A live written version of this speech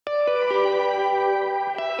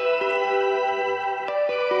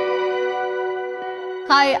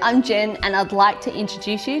Hi, I'm Jen and I'd like to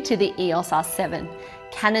introduce you to the EOS R7,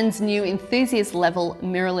 Canon's new enthusiast level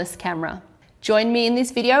mirrorless camera. Join me in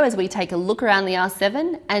this video as we take a look around the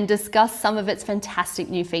R7 and discuss some of its fantastic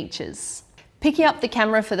new features. Picking up the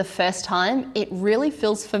camera for the first time, it really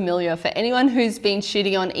feels familiar for anyone who's been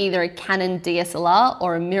shooting on either a Canon DSLR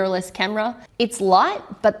or a mirrorless camera. It's light,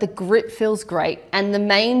 but the grip feels great, and the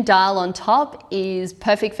main dial on top is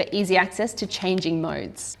perfect for easy access to changing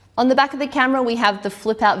modes. On the back of the camera, we have the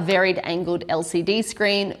flip-out varied angled LCD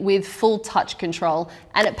screen with full touch control,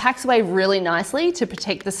 and it packs away really nicely to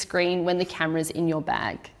protect the screen when the camera's in your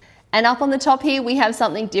bag. And up on the top here, we have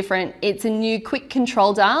something different. It's a new quick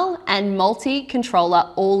control dial and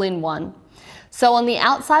multi-controller all in one. So on the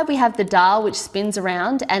outside, we have the dial which spins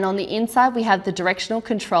around, and on the inside, we have the directional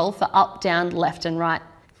control for up, down, left and right.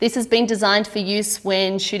 This has been designed for use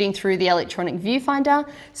when shooting through the electronic viewfinder,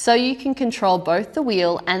 so you can control both the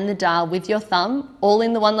wheel and the dial with your thumb, all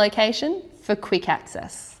in the one location for quick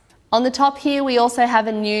access. On the top here, we also have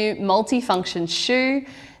a new multi-function shoe.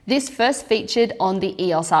 This first featured on the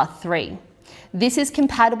EOS R3. This is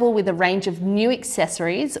compatible with a range of new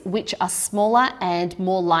accessories which are smaller and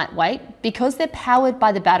more lightweight because they're powered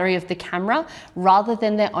by the battery of the camera rather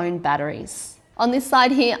than their own batteries. On this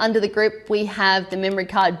side here under the grip, we have the memory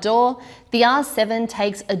card door. The R7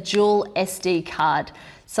 takes a dual SD card.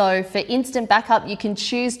 So for instant backup, you can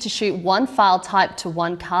choose to shoot one file type to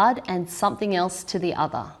one card and something else to the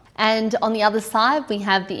other. And on the other side, we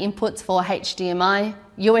have the inputs for HDMI,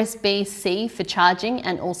 USB-C for charging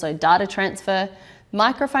and also data transfer,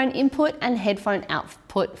 microphone input and headphone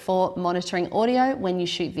output for monitoring audio when you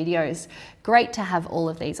shoot videos. Great to have all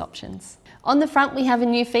of these options. On the front, we have a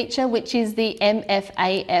new feature, which is the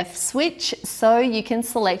MFAF switch, so you can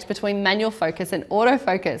select between manual focus and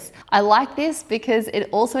autofocus. I like this because it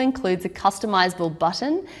also includes a customizable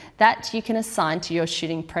button that you can assign to your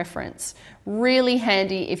shooting preference. Really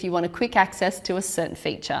handy if you want a quick access to a certain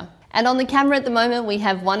feature. And on the camera at the moment, we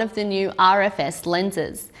have one of the new RFS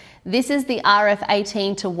lenses. This is the RF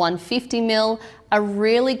 18 to 150mm, a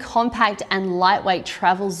really compact and lightweight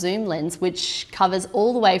travel zoom lens which covers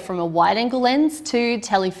all the way from a wide angle lens to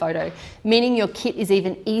telephoto, meaning your kit is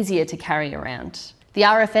even easier to carry around. The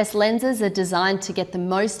RFS lenses are designed to get the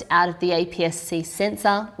most out of the APS-C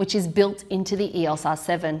sensor, which is built into the EOS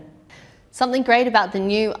R7. Something great about the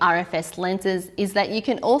new RFS lenses is that you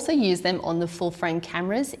can also use them on the full frame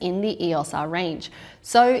cameras in the EOS R range.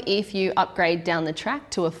 So if you upgrade down the track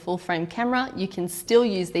to a full frame camera, you can still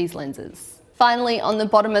use these lenses. Finally, on the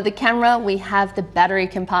bottom of the camera, we have the battery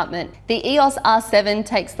compartment. The EOS R7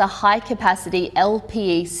 takes the high capacity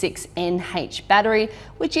LPE6NH battery,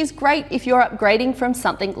 which is great if you're upgrading from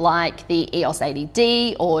something like the EOS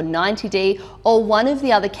 80D or 90D or one of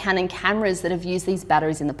the other Canon cameras that have used these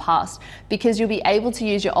batteries in the past, because you'll be able to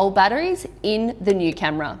use your old batteries in the new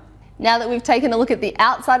camera. Now that we've taken a look at the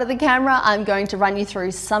outside of the camera, I'm going to run you through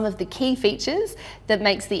some of the key features that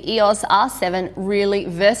makes the EOS R7 really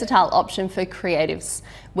versatile option for creatives,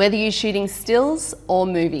 whether you're shooting stills or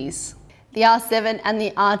movies. The R7 and the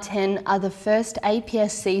R10 are the first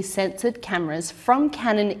APS-C censored cameras from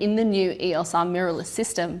Canon in the new EOS R mirrorless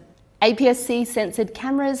system. APS-C censored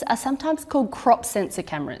cameras are sometimes called crop sensor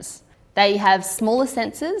cameras. They have smaller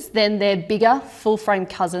sensors than their bigger full-frame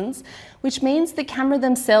cousins, which means the camera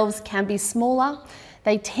themselves can be smaller.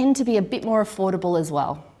 They tend to be a bit more affordable as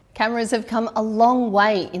well. Cameras have come a long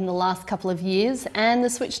way in the last couple of years, and the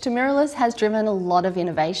switch to mirrorless has driven a lot of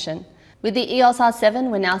innovation. With the EOS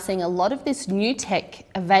R7, we're now seeing a lot of this new tech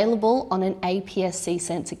available on an APS-C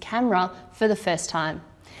sensor camera for the first time.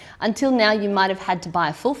 Until now, you might have had to buy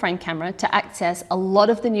a full frame camera to access a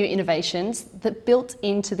lot of the new innovations that built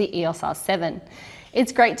into the EOS R7.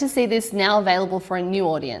 It's great to see this now available for a new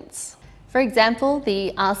audience. For example,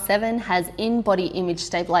 the R7 has in-body image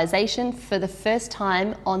stabilization for the first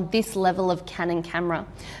time on this level of Canon camera.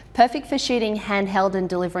 Perfect for shooting handheld and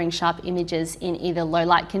delivering sharp images in either low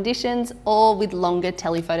light conditions or with longer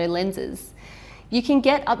telephoto lenses. You can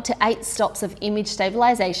get up to 8 stops of image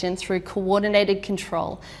stabilization through coordinated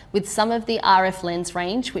control with some of the RF lens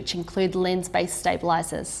range, which include lens-based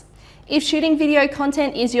stabilizers. If shooting video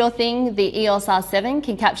content is your thing, the EOS R7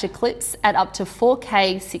 can capture clips at up to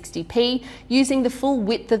 4K 60p using the full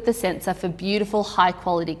width of the sensor for beautiful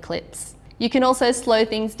high-quality clips. You can also slow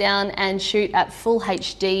things down and shoot at full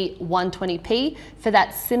HD 120p for that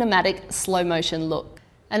cinematic slow motion look.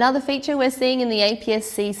 Another feature we're seeing in the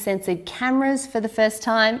APS-C censored cameras for the first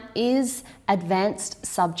time is advanced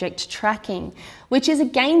subject tracking, which is a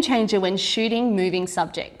game changer when shooting moving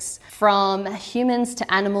subjects. From humans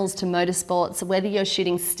to animals to motorsports, whether you're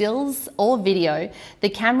shooting stills or video, the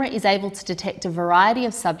camera is able to detect a variety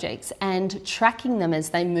of subjects and tracking them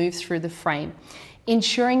as they move through the frame,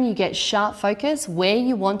 ensuring you get sharp focus where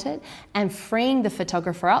you want it and freeing the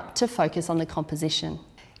photographer up to focus on the composition.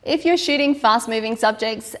 If you're shooting fast-moving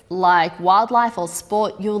subjects like wildlife or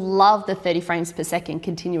sport, you'll love the 30 frames per second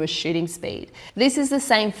continuous shooting speed. This is the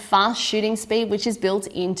same fast shooting speed which is built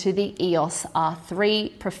into the EOS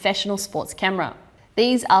R3 professional sports camera.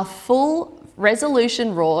 These are full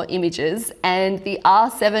resolution raw images, and the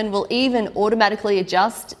R7 will even automatically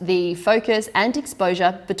adjust the focus and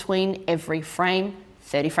exposure between every frame,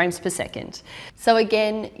 30 frames per second. So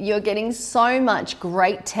again, you're getting so much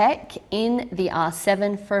great tech in the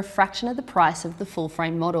R7 for a fraction of the price of the full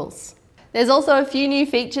frame models. There's also a few new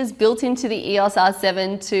features built into the EOS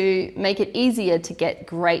R7 to make it easier to get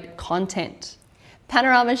great content.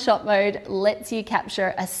 Panorama shot mode lets you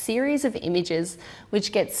capture a series of images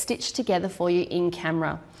which get stitched together for you in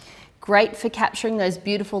camera. Great for capturing those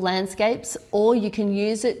beautiful landscapes, or you can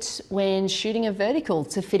use it when shooting a vertical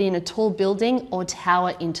to fit in a tall building or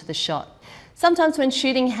tower into the shot. Sometimes when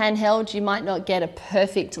shooting handheld, you might not get a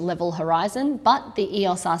perfect level horizon, but the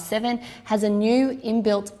EOS R7 has a new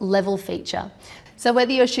inbuilt level feature. So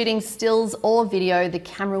whether you're shooting stills or video, the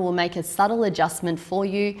camera will make a subtle adjustment for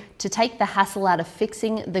you to take the hassle out of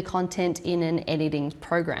fixing the content in an editing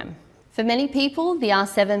program. For many people, the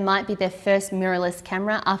R7 might be their first mirrorless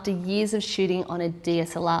camera after years of shooting on a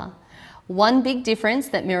DSLR. One big difference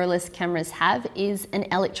that mirrorless cameras have is an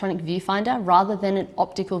electronic viewfinder rather than an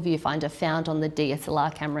optical viewfinder found on the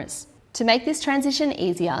DSLR cameras. To make this transition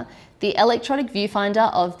easier, the electronic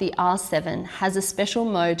viewfinder of the R7 has a special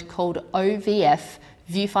mode called OVF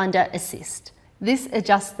Viewfinder Assist. This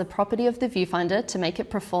adjusts the property of the viewfinder to make it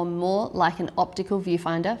perform more like an optical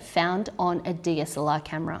viewfinder found on a DSLR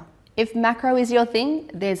camera. If macro is your thing,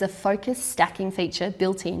 there's a focus stacking feature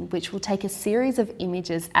built in which will take a series of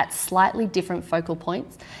images at slightly different focal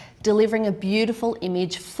points, delivering a beautiful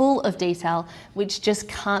image full of detail which just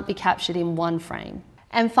can't be captured in one frame.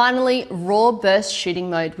 And finally, raw burst shooting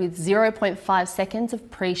mode with 0.5 seconds of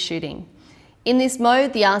pre-shooting. In this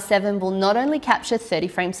mode, the R7 will not only capture 30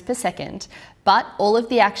 frames per second, but all of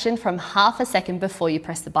the action from half a second before you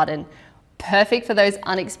press the button. Perfect for those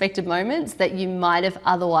unexpected moments that you might have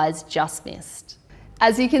otherwise just missed.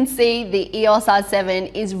 As you can see, the EOS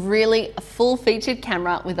R7 is really a full-featured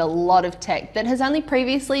camera with a lot of tech that has only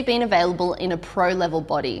previously been available in a pro-level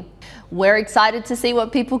body. We're excited to see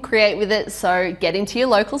what people create with it, so get into your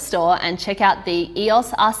local store and check out the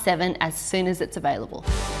EOS R7 as soon as it's available.